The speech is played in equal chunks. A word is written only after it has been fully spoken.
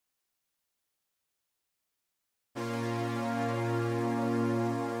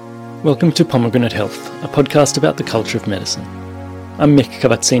Welcome to Pomegranate Health, a podcast about the culture of medicine. I'm Mick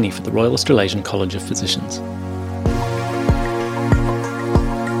Cavazzini for the Royal Australasian College of Physicians.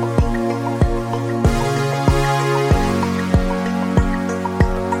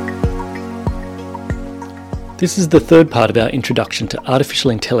 This is the third part of our introduction to artificial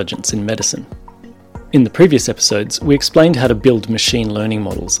intelligence in medicine. In the previous episodes, we explained how to build machine learning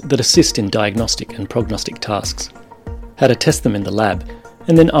models that assist in diagnostic and prognostic tasks, how to test them in the lab,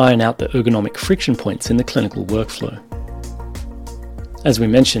 and then iron out the ergonomic friction points in the clinical workflow. As we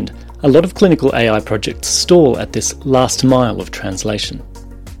mentioned, a lot of clinical AI projects stall at this last mile of translation.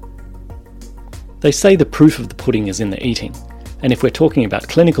 They say the proof of the pudding is in the eating, and if we're talking about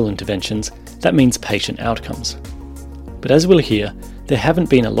clinical interventions, that means patient outcomes. But as we'll hear, there haven't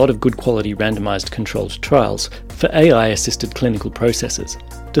been a lot of good quality randomised controlled trials for AI-assisted clinical processes,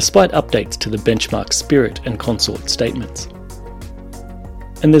 despite updates to the benchmark Spirit and consort statements.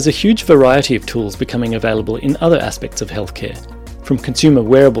 And there's a huge variety of tools becoming available in other aspects of healthcare, from consumer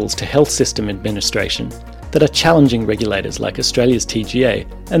wearables to health system administration, that are challenging regulators like Australia's TGA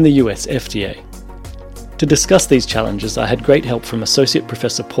and the US FDA. To discuss these challenges, I had great help from Associate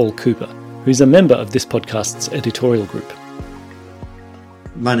Professor Paul Cooper, who's a member of this podcast's editorial group.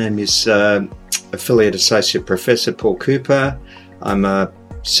 My name is Affiliate Associate Professor Paul Cooper. I'm a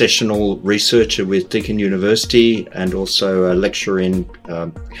sessional researcher with Deakin University and also a lecturer in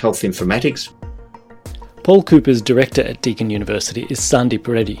health informatics. Paul Cooper's director at Deakin University is Sandeep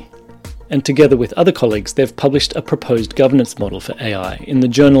Reddy, and together with other colleagues they've published a proposed governance model for AI in the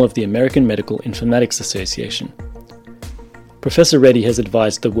Journal of the American Medical Informatics Association. Professor Reddy has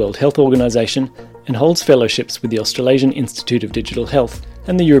advised the World Health Organization and holds fellowships with the Australasian Institute of Digital Health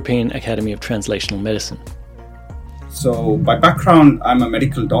and the European Academy of Translational Medicine. So by background, I'm a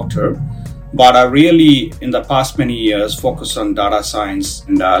medical doctor, but I really, in the past many years, focused on data science,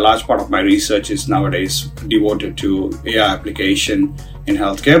 and a large part of my research is nowadays devoted to AI application in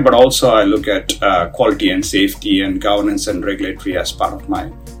healthcare, but also I look at quality and safety and governance and regulatory as part of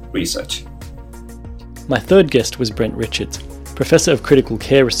my research. My third guest was Brent Richards, Professor of Critical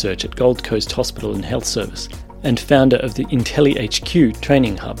Care Research at Gold Coast Hospital and Health Service, and founder of the IntelliHQ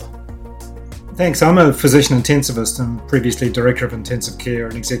training hub. Thanks. I'm a physician intensivist and previously Director of Intensive Care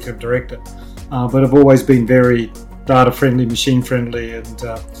and Executive Director, but I've always been very data-friendly, machine-friendly, and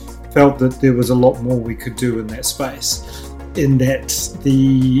felt that there was a lot more we could do in that space. In that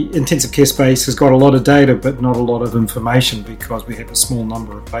the intensive care space has got a lot of data but not a lot of information because we have a small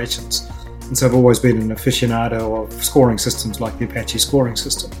number of patients. And so I've always been an aficionado of scoring systems like the Apache scoring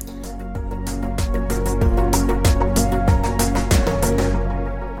system.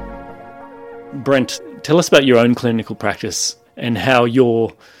 Brent, tell us about your own clinical practice and how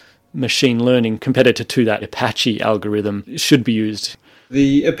your machine learning competitor to that Apache algorithm should be used.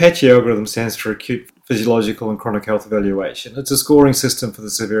 The Apache algorithm stands for Acute Physiological and Chronic Health Evaluation. It's a scoring system for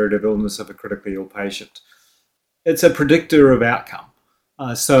the severity of illness of a critically ill patient. It's a predictor of outcome,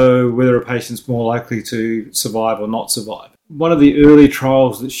 so whether a patient's more likely to survive or not survive. One of the early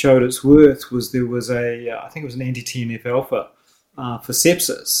trials that showed its worth was there was I think it was an anti-TNF alpha for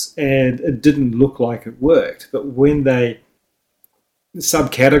sepsis, and it didn't look like it worked. But when they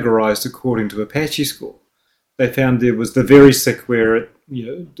subcategorized according to Apache score, they found there was the very sick where it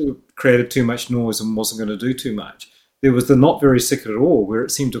created too much noise and wasn't going to do too much. There was the not very sick at all where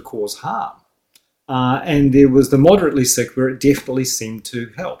it seemed to cause harm. And there was the moderately sick where it definitely seemed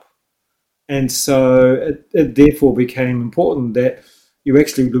to help. And so it therefore became important that you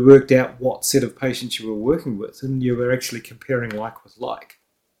actually worked out what set of patients you were working with, and you were actually comparing like with like.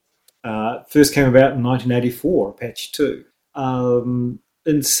 First came about in 1984, Apache 2.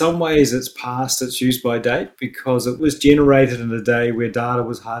 In some ways it's past its use by date because it was generated in a day where data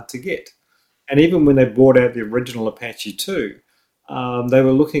was hard to get. And even when they brought out the original Apache 2, they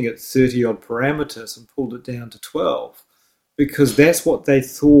were looking at 30 odd parameters and pulled it down to 12 because that's what they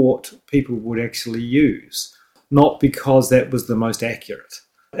thought people would actually use, not because that was the most accurate.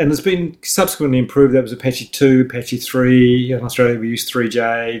 And it's been subsequently improved. That was Apache 2, Apache 3. In Australia, we use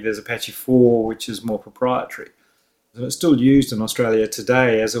 3J. There's Apache 4, which is more proprietary. And it's still used in Australia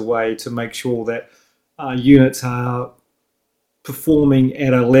today as a way to make sure that units are performing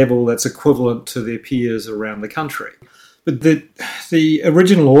at a level that's equivalent to their peers around the country. But the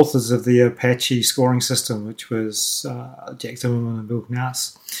original authors of the Apache scoring system, which was Jack Zimmerman and Bill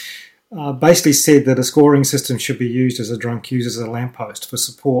Knaus, basically said that a scoring system should be used as a drunk uses a lamppost for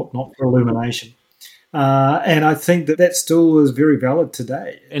support, not for illumination. And I think that still is very valid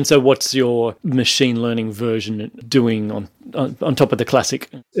today. And so what's your machine learning version doing on top of the classic?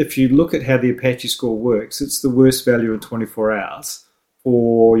 If you look at how the Apache score works, it's the worst value in 24 hours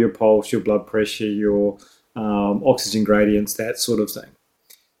for your pulse, your blood pressure, your oxygen gradients, that sort of thing.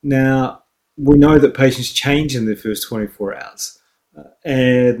 Now, we know that patients change in their first 24 hours,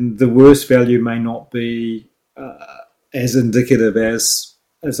 and the worst value may not be as indicative as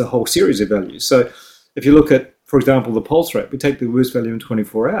a whole series of values. So if you look at, for example, the pulse rate, we take the worst value in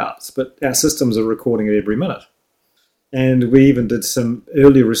 24 hours, but our systems are recording it every minute. And we even did some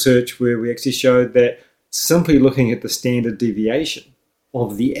early research where we actually showed that simply looking at the standard deviation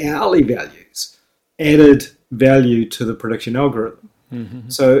of the hourly values added value to the prediction algorithm. Mm-hmm.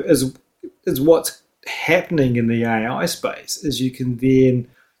 So as what's happening in the AI space is you can then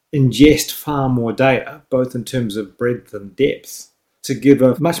ingest far more data, both in terms of breadth and depth, to give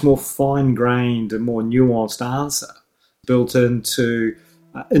a much more fine-grained and more nuanced answer built into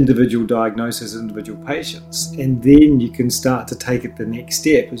individual diagnoses, individual patients. And then you can start to take it the next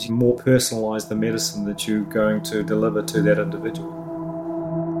step as you more personalise the medicine that you're going to deliver to that individual.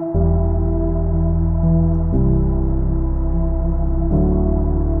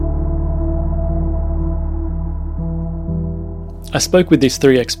 I spoke with these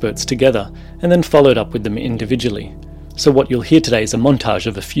three experts together and then followed up with them individually. So what you'll hear today is a montage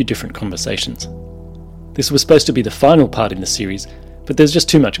of a few different conversations. This was supposed to be the final part in the series, but there's just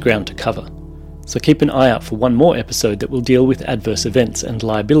too much ground to cover. So keep an eye out for one more episode that will deal with adverse events and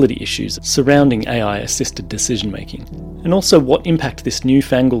liability issues surrounding AI-assisted decision-making, and also what impact this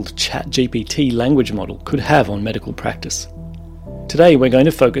newfangled ChatGPT language model could have on medical practice. Today we're going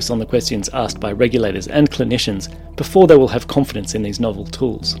to focus on the questions asked by regulators and clinicians before they will have confidence in these novel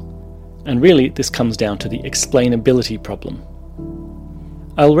tools. And really, this comes down to the explainability problem.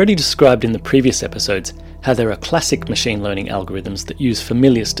 I already described in the previous episodes how there are classic machine learning algorithms that use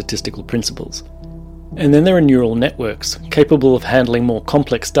familiar statistical principles. And then there are neural networks capable of handling more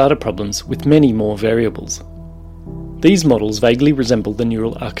complex data problems with many more variables. These models vaguely resemble the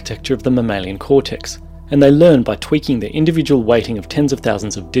neural architecture of the mammalian cortex, and they learn by tweaking the individual weighting of tens of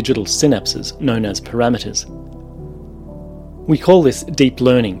thousands of digital synapses known as parameters. We call this deep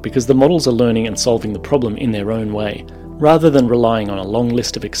learning because the models are learning and solving the problem in their own way, rather than relying on a long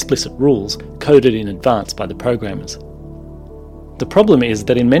list of explicit rules coded in advance by the programmers. The problem is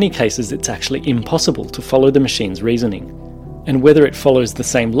that in many cases it's actually impossible to follow the machine's reasoning, and whether it follows the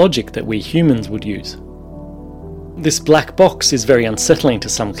same logic that we humans would use. This black box is very unsettling to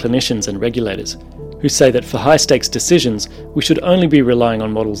some clinicians and regulators, who say that for high-stakes decisions we should only be relying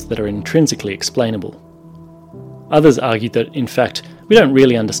on models that are intrinsically explainable. Others argue that, in fact, we don't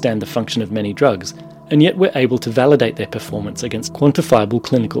really understand the function of many drugs, and yet we're able to validate their performance against quantifiable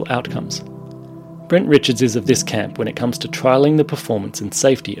clinical outcomes. Brent Richards is of this camp when it comes to trialling the performance and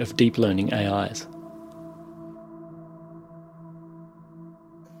safety of deep learning AIs.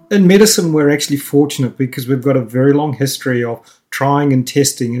 In medicine, we're actually fortunate because we've got a very long history of trying and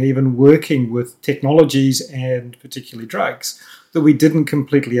testing and even working with technologies and particularly drugs that we didn't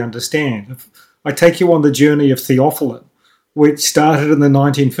completely understand. If I take you on the journey of theophylline, which started in the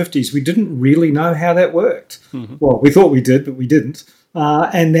 1950s. We didn't really know how that worked. Mm-hmm. Well, we thought we did, but we didn't.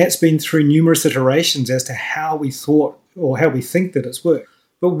 And that's been through numerous iterations as to how we thought or how we think that it's worked.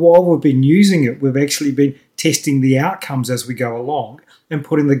 But while we've been using it, we've actually been testing the outcomes as we go along and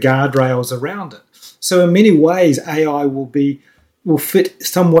putting the guardrails around it. So in many ways, AI will fit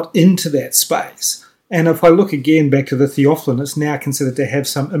somewhat into that space. And if I look again back to the theophylline, it's now considered to have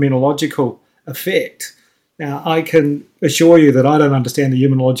some immunological effect. Now, I can assure you that I don't understand the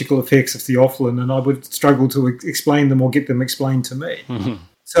immunological effects of theophylline, and I would struggle to explain them or get them explained to me. Mm-hmm.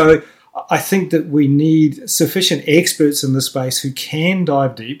 So I think that we need sufficient experts in the space who can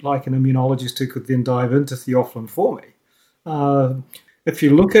dive deep, like an immunologist who could then dive into theophylline for me. If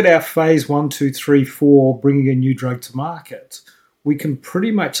you look at our phase 1, 2, 3, 4, bringing a new drug to market, we can pretty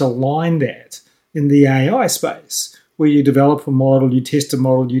much align that in the AI space, where you develop a model, you test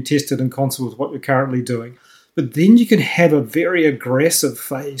it in concert with what you're currently doing. But then you can have a very aggressive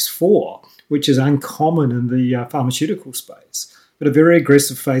phase 4, which is uncommon in the pharmaceutical space, but a very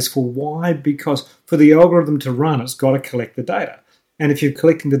aggressive phase 4. Why? Because for the algorithm to run, it's got to collect the data. And if you're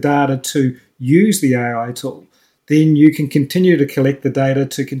collecting the data to use the AI tool, then you can continue to collect the data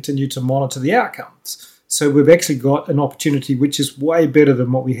to continue to monitor the outcomes. So we've actually got an opportunity which is way better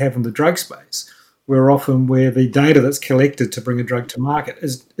than what we have in the drug space, where the data that's collected to bring a drug to market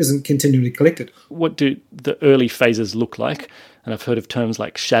isn't continually collected. What do the early phases look like? And I've heard of terms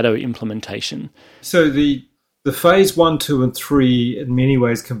like shadow implementation. So the phase 1, 2, and 3 in many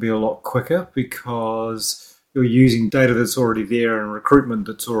ways can be a lot quicker because you're using data that's already there and recruitment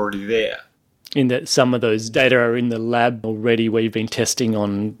that's already there. In that some of those data are in the lab already, where you've been testing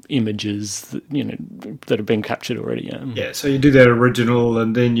on images that have been captured already. Yeah, so you do that original,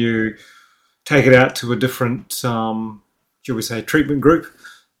 and then you take it out to a different, shall we say, treatment group,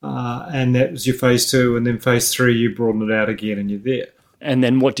 and that was your phase 2, and then phase 3 you broaden it out again, and you're there. And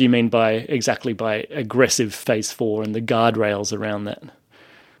then what do you mean by aggressive phase 4 and the guardrails around that?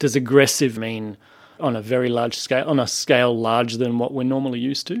 Does aggressive mean on a very large scale, on a scale larger than what we're normally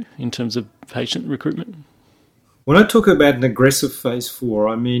used to in terms of patient recruitment? When I talk about an aggressive phase 4,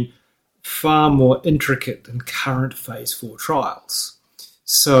 I mean far more intricate than current phase 4 trials.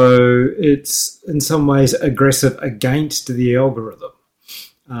 So it's in some ways aggressive against the algorithm,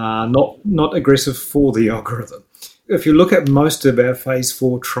 not aggressive for the algorithm. If you look at most of our phase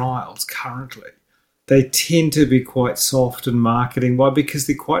 4 trials currently, they tend to be quite soft in marketing. Why? Because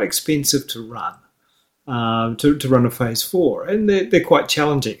they're quite expensive to run. To run a phase 4, and they're quite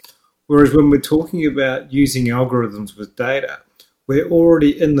challenging. Whereas when we're talking about using algorithms with data, we're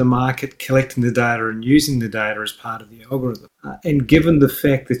already in the market collecting the data and using the data as part of the algorithm. And given the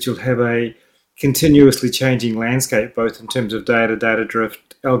fact that you'll have a continuously changing landscape, both in terms of data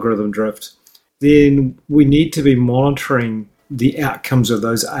drift, algorithm drift, then we need to be monitoring the outcomes of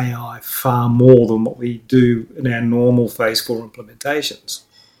those AI far more than what we do in our normal phase 4 implementations.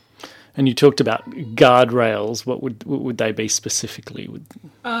 And you talked about guardrails. What would they be specifically?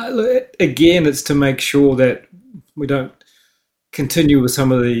 Again, it's to make sure that we don't continue with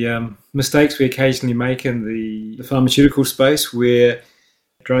some of the mistakes we occasionally make in the pharmaceutical space, where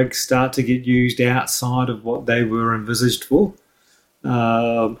drugs start to get used outside of what they were envisaged for.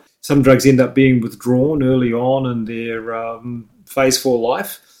 Some drugs end up being withdrawn early on in their phase 4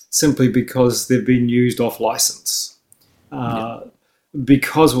 life simply because they've been used off license.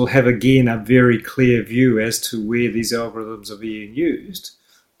 Because we'll have, again, a very clear view as to where these algorithms are being used,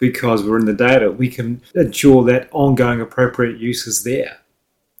 because we're in the data, we can ensure that ongoing appropriate use is there.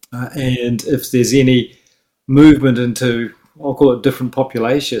 And if there's any movement into, I'll call it different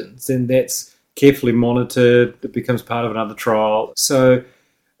populations, then that's carefully monitored. It becomes part of another trial. So,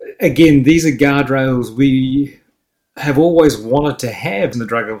 again, these are guardrails we have always wanted to have in the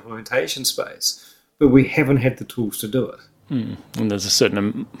drug implementation space, but we haven't had the tools to do it. And there's a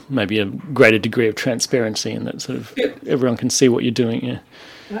certain, maybe a greater degree of transparency in that sort of everyone can see what you're doing. Yeah.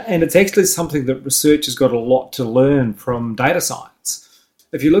 And it's actually something that research has got a lot to learn from data science.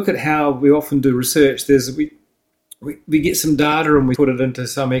 If you look at how we often do research, we get some data and we put it into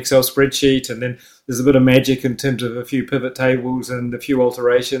some Excel spreadsheet, and then there's a bit of magic in terms of a few pivot tables and a few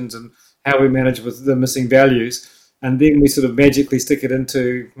alterations and how we manage with the missing values. And then we sort of magically stick it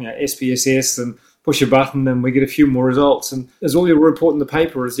into SPSS and push a button and we get a few more results. And as all your report in the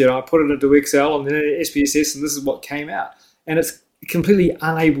paper is, I put it into Excel and then SPSS and this is what came out. And it's completely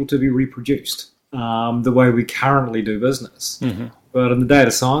unable to be reproduced the way we currently do business. Mm-hmm. But in the data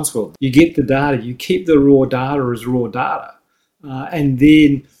science world, you get the data, you keep the raw data as raw data, and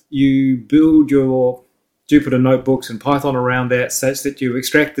then you build your Jupyter notebooks and Python around that such that you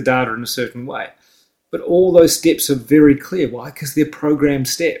extract the data in a certain way. But all those steps are very clear. Why? Because they're programmed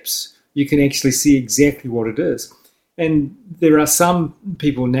steps. You can actually see exactly what it is. And there are some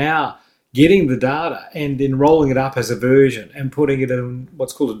people now getting the data and then rolling it up as a version and putting it in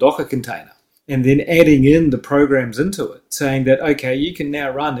what's called a Docker container, and then adding in the programs into it, saying that, okay, you can now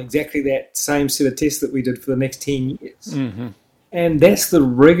run exactly that same set of tests that we did for the next 10 years. Mm-hmm. And that's the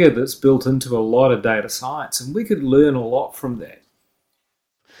rigor that's built into a lot of data science, and we could learn a lot from that.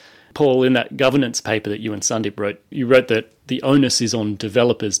 Paul, in that governance paper that you and Sandeep wrote, you wrote that the onus is on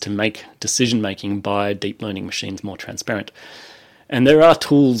developers to make decision-making by deep learning machines more transparent. And there are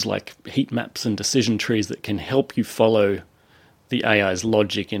tools like heat maps and decision trees that can help you follow the AI's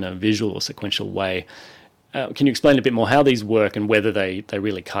logic in a visual or sequential way. Can you explain a bit more how these work and whether they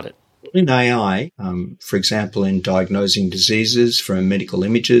really cut it? In AI, for example, in diagnosing diseases from medical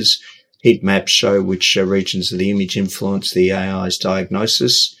images, heat maps show which regions of the image influence the AI's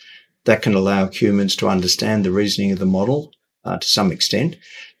diagnosis. That can allow humans to understand the reasoning of the model to some extent.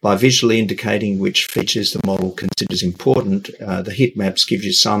 By visually indicating which features the model considers important, the heat maps give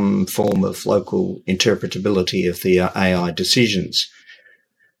you some form of local interpretability of the AI decisions.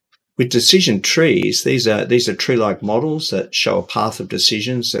 With decision trees, these are tree-like models that show a path of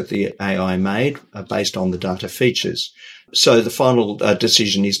decisions that the AI made based on the data features. So the final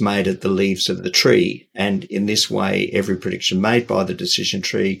decision is made at the leaves of the tree, and in this way, every prediction made by the decision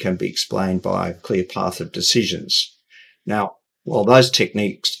tree can be explained by a clear path of decisions. Now, while those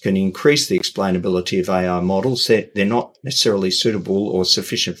techniques can increase the explainability of AI models, they're not necessarily suitable or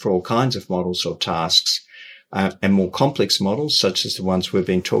sufficient for all kinds of models or tasks. and more complex models, such as the ones we've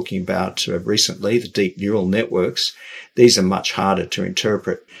been talking about recently, the deep neural networks, these are much harder to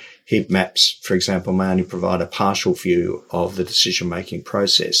interpret. Heat maps, for example, may only provide a partial view of the decision-making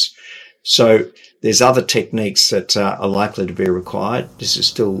process. So there's other techniques that are likely to be required. This is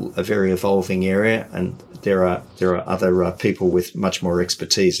still a very evolving area, and there are other people with much more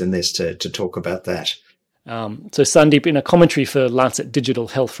expertise in this to talk about that. So Sandeep, in a commentary for Lancet Digital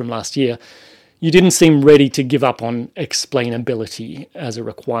Health from last year, you didn't seem ready to give up on explainability as a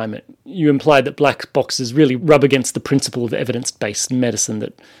requirement. You implied that black boxes really rub against the principle of evidence-based medicine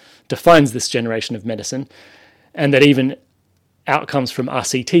that defines this generation of medicine, and that even outcomes from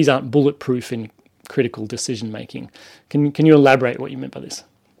RCTs aren't bulletproof in critical decision-making. Can you elaborate what you meant by this?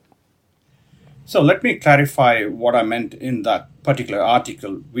 So let me clarify what I meant in that particular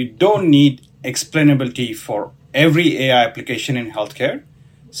article. We don't need explainability for every AI application in healthcare.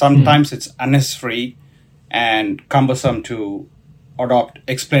 Sometimes it's unnecessary and cumbersome to adopt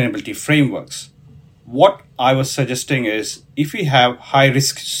explainability frameworks. What I was suggesting is if we have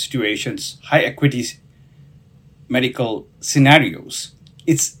high-risk situations, high-equity medical scenarios,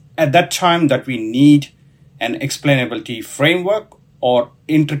 it's at that time that we need an explainability framework or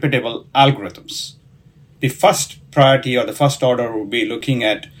interpretable algorithms. The first priority or the first order would be looking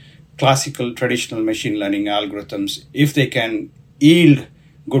at classical traditional machine learning algorithms if they can yield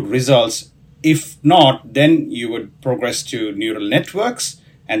good results. If not, then you would progress to neural networks.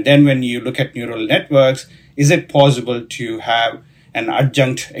 And then when you look at neural networks, is it possible to have an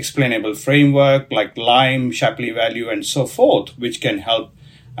adjunct explainable framework like Lime, Shapley value, and so forth, which can help,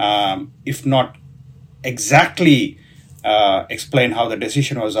 if not exactly explain how the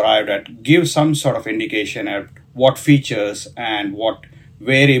decision was arrived at, give some sort of indication at what features and what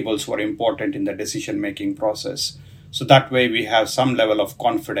variables were important in the decision-making process. So that way we have some level of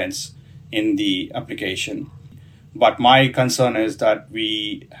confidence in the application. But my concern is that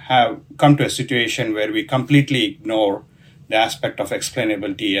we have come to a situation where we completely ignore the aspect of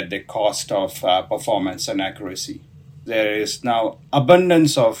explainability at the cost of performance and accuracy. There is now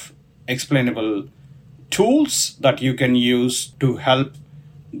abundance of explainable tools that you can use to help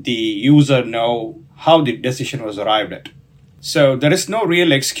the user know how the decision was arrived at. So there is no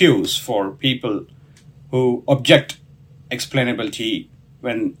real excuse for people who object explainability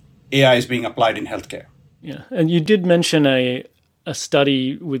when AI is being applied in healthcare. Yeah, and you did mention a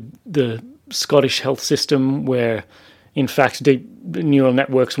study with the Scottish health system where, in fact, deep neural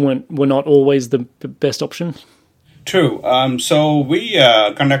networks were not always the best option. True. So we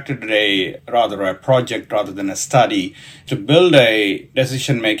conducted a project rather than a study to build a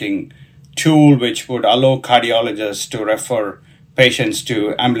decision-making tool which would allow cardiologists to refer patients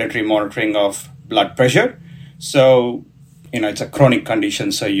to ambulatory monitoring of blood pressure. So, it's a chronic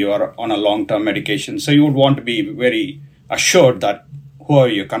condition, so you are on a long-term medication. So you would want to be very assured that who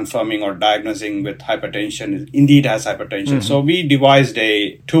you're confirming or diagnosing with hypertension indeed has hypertension. Mm-hmm. So we devised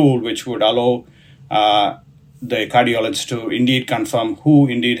a tool which would allow the cardiologist to indeed confirm who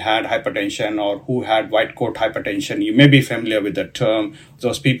indeed had hypertension or who had white coat hypertension. You may be familiar with the term,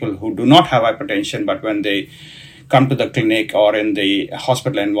 those people who do not have hypertension, but when they come to the clinic or in the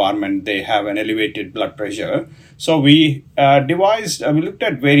hospital environment, they have an elevated blood pressure. So we looked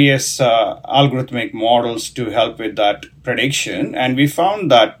at various algorithmic models to help with that prediction. And we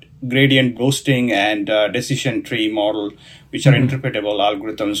found that gradient boosting and decision tree model, which are interpretable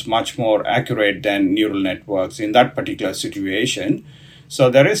algorithms, much more accurate than neural networks in that particular situation. So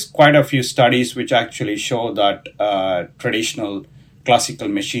there is quite a few studies which actually show that traditional classical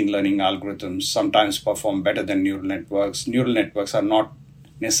machine learning algorithms sometimes perform better than neural networks. Neural networks are not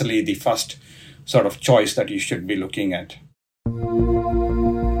necessarily the first sort of choice that you should be looking at.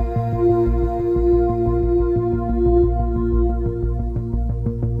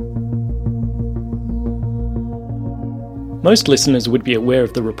 Most listeners would be aware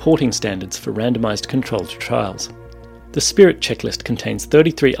of the reporting standards for randomized controlled trials. The SPIRIT checklist contains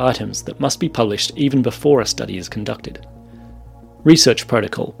 33 items that must be published even before a study is conducted. Research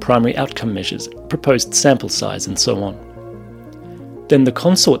protocol, primary outcome measures, proposed sample size, and so on. Then the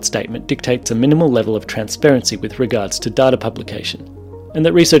consort statement dictates a minimal level of transparency with regards to data publication, and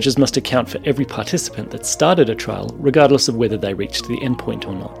that researchers must account for every participant that started a trial, regardless of whether they reached the endpoint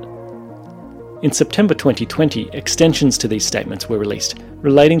or not. In September 2020, extensions to these statements were released,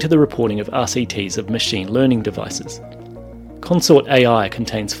 relating to the reporting of RCTs of machine learning devices. Consort AI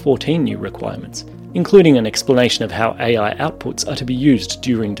contains 14 new requirements, including an explanation of how AI outputs are to be used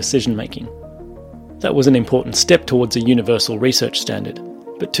during decision-making. That was an important step towards a universal research standard,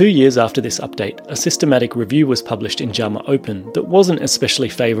 But 2 years after this update, a systematic review was published in JAMA Open that wasn't especially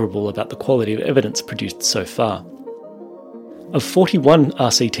favourable about the quality of evidence produced so far. Of 41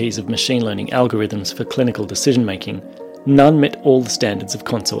 RCTs of machine learning algorithms for clinical decision-making, none met all the standards of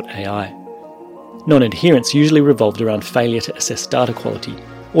consort AI. Non-adherence usually revolved around failure to assess data quality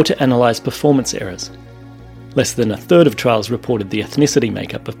or to analyse performance errors. Less than a third of trials reported the ethnicity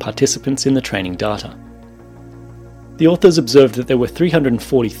makeup of participants in the training data. The authors observed that there were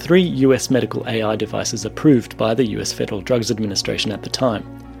 343 US medical AI devices approved by the US Federal Drugs Administration at the time,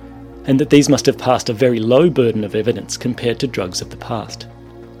 and that these must have passed a very low burden of evidence compared to drugs of the past.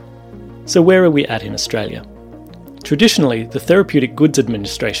 So where are we at in Australia? Traditionally, the Therapeutic Goods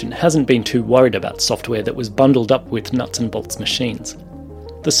Administration hasn't been too worried about software that was bundled up with nuts and bolts machines.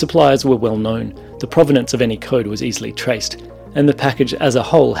 The suppliers were well known, the provenance of any code was easily traced, and the package as a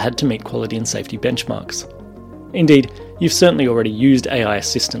whole had to meet quality and safety benchmarks. Indeed, you've certainly already used AI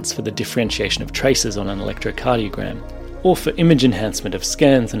assistance for the differentiation of traces on an electrocardiogram, or for image enhancement of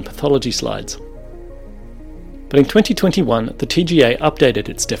scans and pathology slides. But in 2021, the TGA updated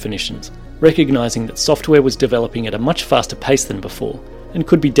its definitions, recognising that software was developing at a much faster pace than before, and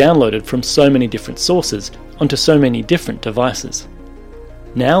could be downloaded from so many different sources onto so many different devices.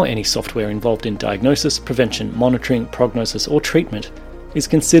 Now any software involved in diagnosis, prevention, monitoring, prognosis or treatment is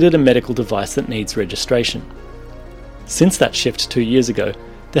considered a medical device that needs registration. Since that shift 2 years ago,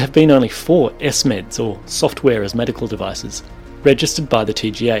 there have been only 4 SMEDs, or software as medical devices, registered by the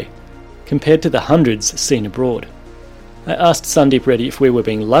TGA, compared to the hundreds seen abroad. I asked Sandeep Reddy if we were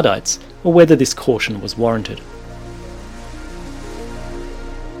being Luddites, or whether this caution was warranted.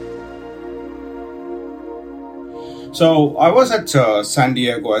 So I was at San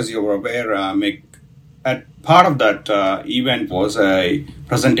Diego, as you were aware, Mick. At part of that event was a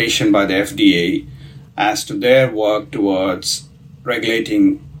presentation by the FDA as to their work towards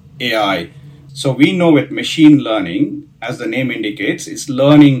regulating AI. So we know with machine learning, as the name indicates, it's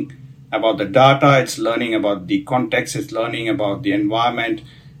learning about the data, it's learning about the context, it's learning about the environment,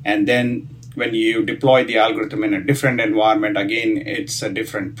 and then when you deploy the algorithm in a different environment, again, it's a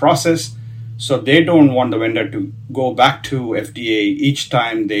different process. So they don't want the vendor to go back to FDA each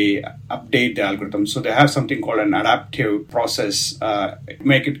time they update the algorithm. So they have something called an adaptive process,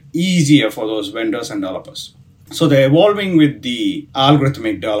 make it easier for those vendors and developers. So they're evolving with the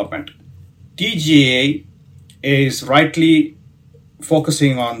algorithmic development. TGA is rightly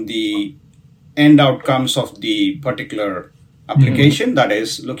focusing on the end outcomes of the particular application, that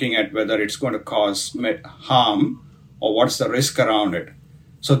is looking at whether it's going to cause harm or what's the risk around it.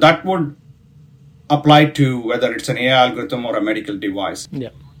 So that would apply to whether it's an AI algorithm or a medical device. Yeah.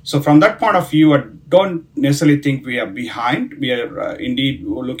 So from that point of view, I don't necessarily think we are behind. We are indeed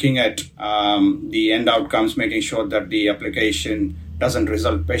looking at the end outcomes, making sure that the application doesn't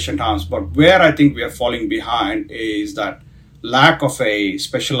result patient harms. But where I think we are falling behind is that lack of a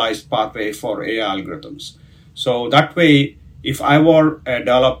specialized pathway for AI algorithms. So that way, if I were a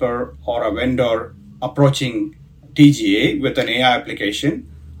developer or a vendor approaching TGA with an AI application,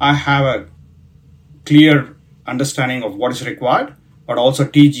 I have a clear understanding of what is required, but also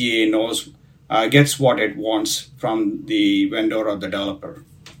TGA knows, gets what it wants from the vendor or the developer.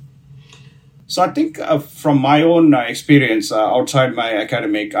 So I think from my own experience outside my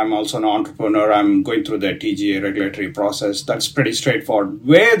academic, I'm also an entrepreneur. I'm going through the TGA regulatory process. That's pretty straightforward.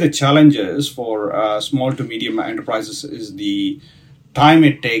 Where the challenge is for small to medium enterprises is the time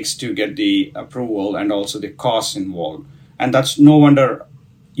it takes to get the approval and also the costs involved. And that's no wonder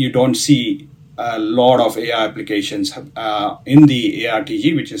you don't see a lot of AI applications in the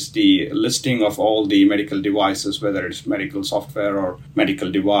ARTG, which is the listing of all the medical devices, whether it's medical software or medical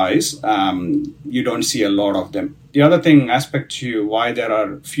device. You don't see a lot of them. The other aspect to why there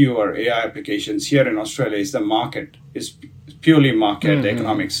are fewer AI applications here in Australia is the market. It's purely market, the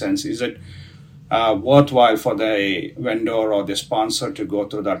economic sense. Is it worthwhile for the vendor or the sponsor to go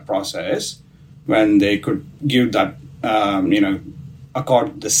through that process when they could give that,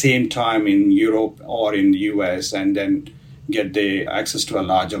 accord the same time in Europe or in the US and then get the access to a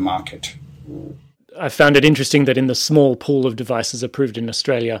larger market? I found it interesting that in the small pool of devices approved in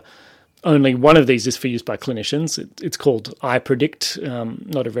Australia, only one of these is for use by clinicians. It's called iPredict,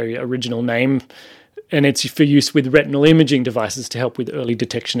 not a very original name, and it's for use with retinal imaging devices to help with early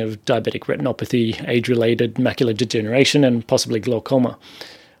detection of diabetic retinopathy, age-related macular degeneration, and possibly glaucoma.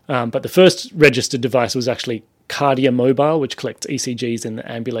 But the first registered device was actually Cardia Mobile, which collects ECGs in the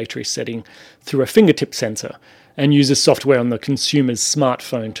ambulatory setting through a fingertip sensor and uses software on the consumer's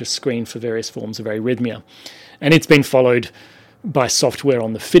smartphone to screen for various forms of arrhythmia. And it's been followed by software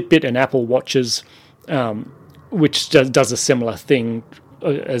on the Fitbit and Apple Watches, which does a similar thing,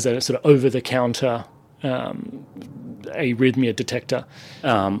 as a sort of over-the-counter arrhythmia detector.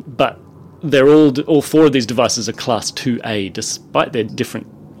 But they're all four of these devices are Class 2A, despite their different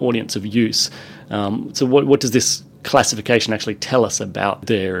audience of use. So what does this classification actually tell us about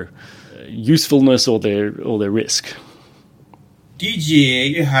their usefulness or their risk?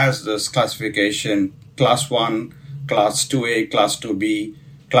 TGA has this classification, Class 1, Class 2A, Class 2B,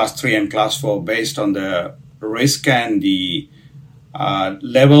 Class 3, and Class 4, based on the risk and the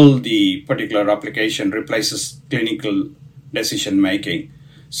level the particular application replaces clinical decision making.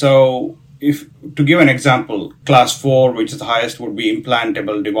 So if to give an example, Class 4, which is the highest, would be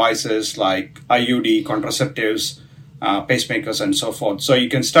implantable devices like IUD, contraceptives, pacemakers, and so forth. So you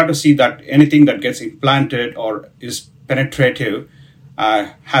can start to see that anything that gets implanted or is penetrative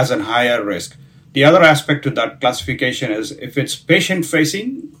has a higher risk. The other aspect to that classification is if it's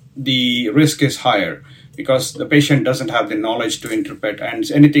patient-facing, the risk is higher because the patient doesn't have the knowledge to interpret,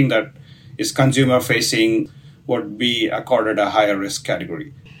 and anything that is consumer-facing would be accorded a higher risk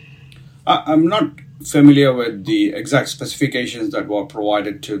category. I'm not familiar with the exact specifications that were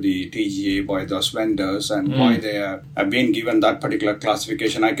provided to the TGA by those vendors and why they have been given that particular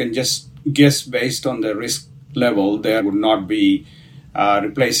classification. I can just guess based on the risk level, there would not be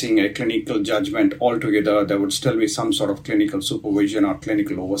replacing a clinical judgment altogether. There would still be some sort of clinical supervision or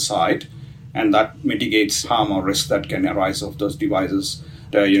clinical oversight, and that mitigates harm or risk that can arise of those devices.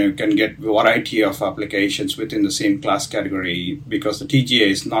 You can get a variety of applications within the same class category because the TGA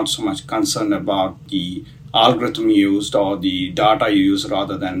is not so much concerned about the algorithm used or the data used,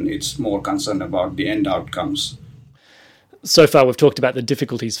 rather than it's more concerned about the end outcomes. So far, we've talked about the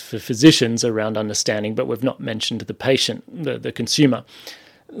difficulties for physicians around understanding, but we've not mentioned the patient, the consumer.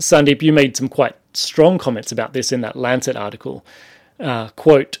 Sandeep, you made some quite strong comments about this in that Lancet article.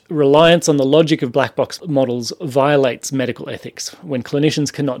 Quote, reliance on the logic of black box models violates medical ethics. When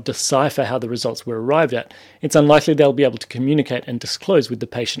clinicians cannot decipher how the results were arrived at, it's unlikely they'll be able to communicate and disclose with the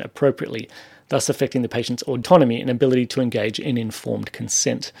patient appropriately, thus affecting the patient's autonomy and ability to engage in informed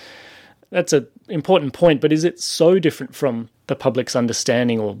consent. That's an important point, but is it so different from the public's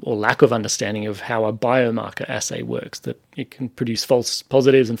understanding or lack of understanding of how a biomarker assay works that it can produce false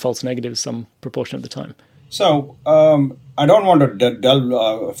positives and false negatives some proportion of the time? So I don't want to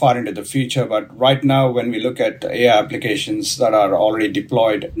delve far into the future, but right now when we look at AI applications that are already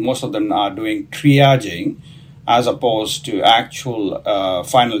deployed, most of them are doing triaging as opposed to actual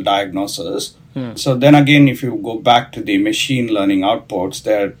final diagnosis. So then again, if you go back to the machine learning outputs,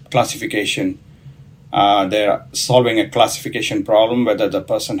 their classification, they're solving a classification problem, whether the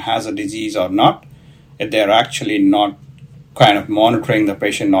person has a disease or not. If they're actually not kind of monitoring the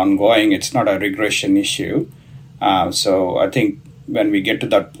patient ongoing, it's not a regression issue. So I think when we get to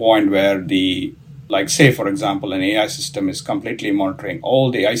that point where say, for example, an AI system is completely monitoring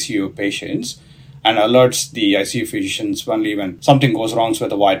all the ICU patients and alerts the ICU physicians only when something goes wrong with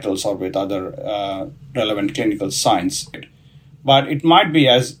the vitals or with other relevant clinical signs. But it might be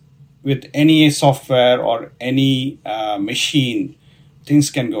as with any software or any machine, things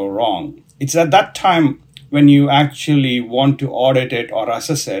can go wrong. It's at that time when you actually want to audit it or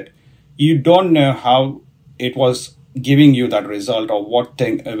assess it, you don't know how it was giving you that result or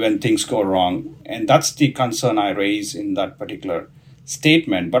when things go wrong. And that's the concern I raise in that particular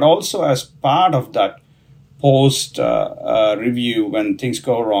statement. But also as part of that post review, when things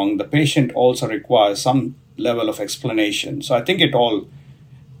go wrong, the patient also requires some level of explanation. So I think it all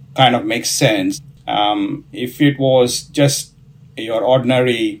kind of makes sense. If it was just your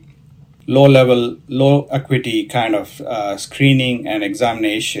ordinary low-level, low-acuity kind of screening and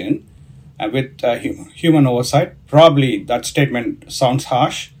examination with human oversight, probably that statement sounds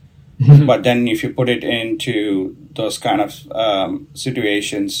harsh. But then if you put it into those kind of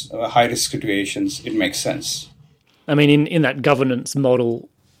situations, high-risk situations, it makes sense. I mean, in that governance model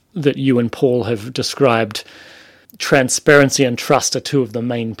that you and Paul have described, transparency and trust are two of the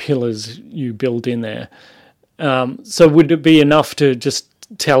main pillars you build in there. So would it be enough to just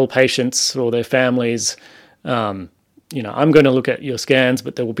tell patients or their families, I'm going to look at your scans,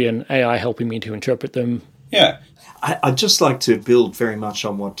 but there will be an AI helping me to interpret them? Yeah. I'd just like to build very much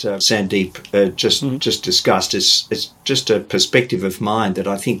on what Sandeep just discussed. It's just a perspective of mine that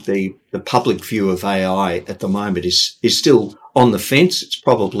I think the public view of AI at the moment is still on the fence. It's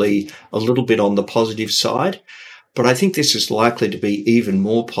probably a little bit on the positive side. But I think this is likely to be even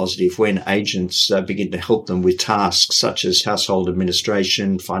more positive when agents begin to help them with tasks such as household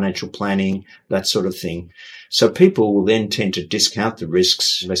administration, financial planning, that sort of thing. So people will then tend to discount the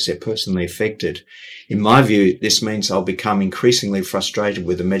risks unless they're personally affected. In my view, this means they'll become increasingly frustrated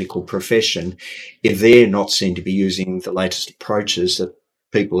with the medical profession if they're not seen to be using the latest approaches that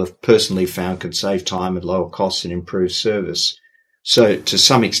people have personally found can save time and lower costs and improve service. So to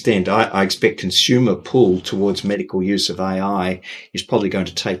some extent, I expect consumer pull towards medical use of AI is probably going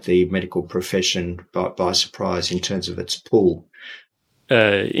to take the medical profession by surprise in terms of its pull.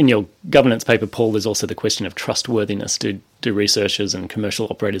 In your governance paper, Paul, there's also the question of trustworthiness. Do researchers and commercial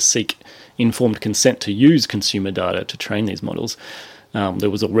operators seek informed consent to use consumer data to train these models?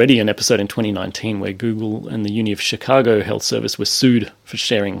 There was already an episode in 2019 where Google and the Uni of Chicago Health Service were sued for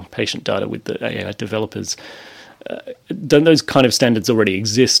sharing patient data with the AI developers. Don't those kind of standards already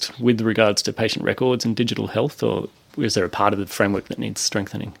exist with regards to patient records and digital health, or is there a part of the framework that needs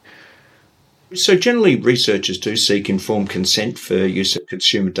strengthening? So generally, researchers do seek informed consent for use of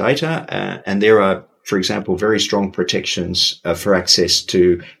consumer data, and there are, for example, very strong protections for access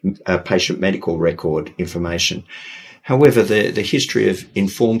to patient medical record information. However, the history of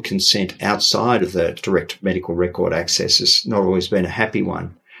informed consent outside of the direct medical record access has not always been a happy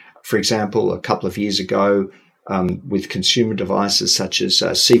one. For example, a couple of years ago, with consumer devices such as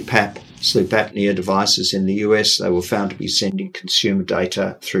CPAP, sleep apnea devices in the US, they were found to be sending consumer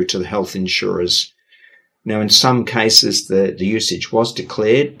data through to the health insurers. Now, in some cases, the usage was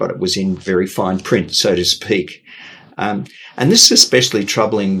declared, but it was in very fine print, so to speak. And this is especially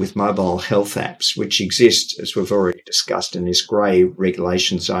troubling with mobile health apps, which exist, as we've already discussed, in this grey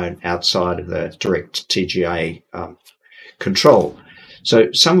regulation zone outside of the direct TGA control.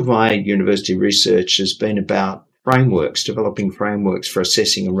 So some of my university research has been about developing frameworks for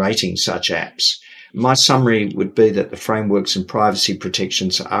assessing and rating such apps. My summary would be that the frameworks and privacy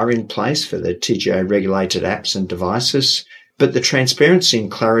protections are in place for the TGA regulated apps and devices, but the transparency and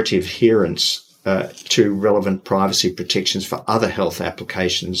clarity of adherence to relevant privacy protections for other health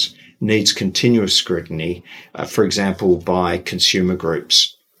applications needs continuous scrutiny, for example, by consumer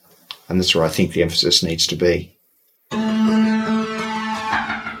groups. And that's where I think the emphasis needs to be.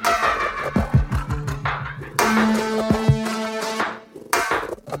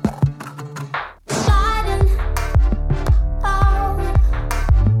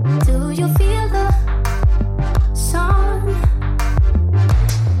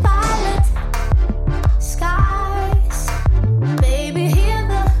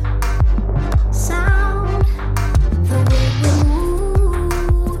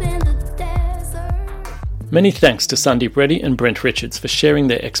 Many thanks to Sandeep Reddy and Brent Richards for sharing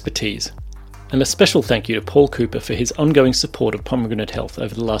their expertise, and a special thank you to Paul Cooper for his ongoing support of Pomegranate Health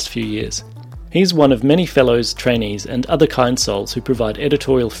over the last few years. He's one of many fellows, trainees and other kind souls who provide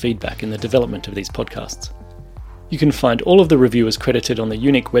editorial feedback in the development of these podcasts. You can find all of the reviewers credited on the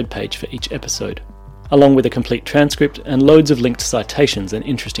unique webpage for each episode, along with a complete transcript and loads of linked citations and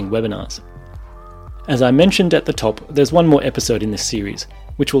interesting webinars. As I mentioned at the top, there's one more episode in this series,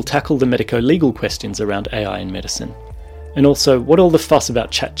 which will tackle the medico-legal questions around AI in medicine, and also what all the fuss about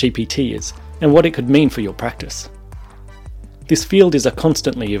ChatGPT is, and what it could mean for your practice. This field is a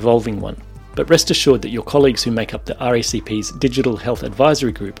constantly evolving one, but rest assured that your colleagues who make up the RACP's Digital Health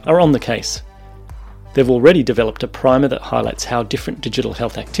Advisory Group are on the case. They've already developed a primer that highlights how different digital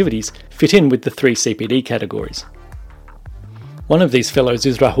health activities fit in with the 3 CPD categories. One of these fellows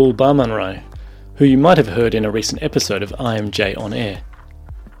is Rahul Barmanrai, who you might have heard in a recent episode of IMJ On Air.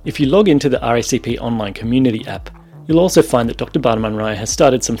 If you log into the RACP online community app, you'll also find that Dr. Barmanrai has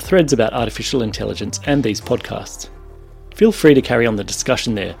started some threads about artificial intelligence and these podcasts. Feel free to carry on the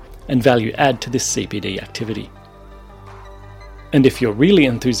discussion there and value add to this CPD activity. And if you're really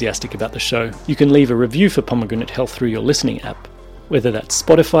enthusiastic about the show, you can leave a review for Pomegranate Health through your listening app, whether that's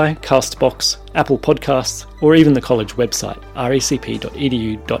Spotify, Castbox, Apple Podcasts, or even the college website,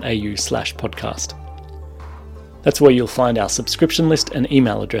 racp.edu.au/podcast. That's where you'll find our subscription list and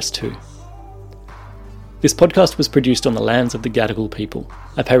email address too. This podcast was produced on the lands of the Gadigal people.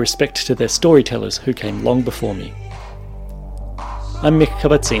 I pay respect to their storytellers who came long before me. I'm Mick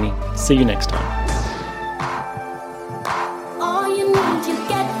Cavazzini. See you next time.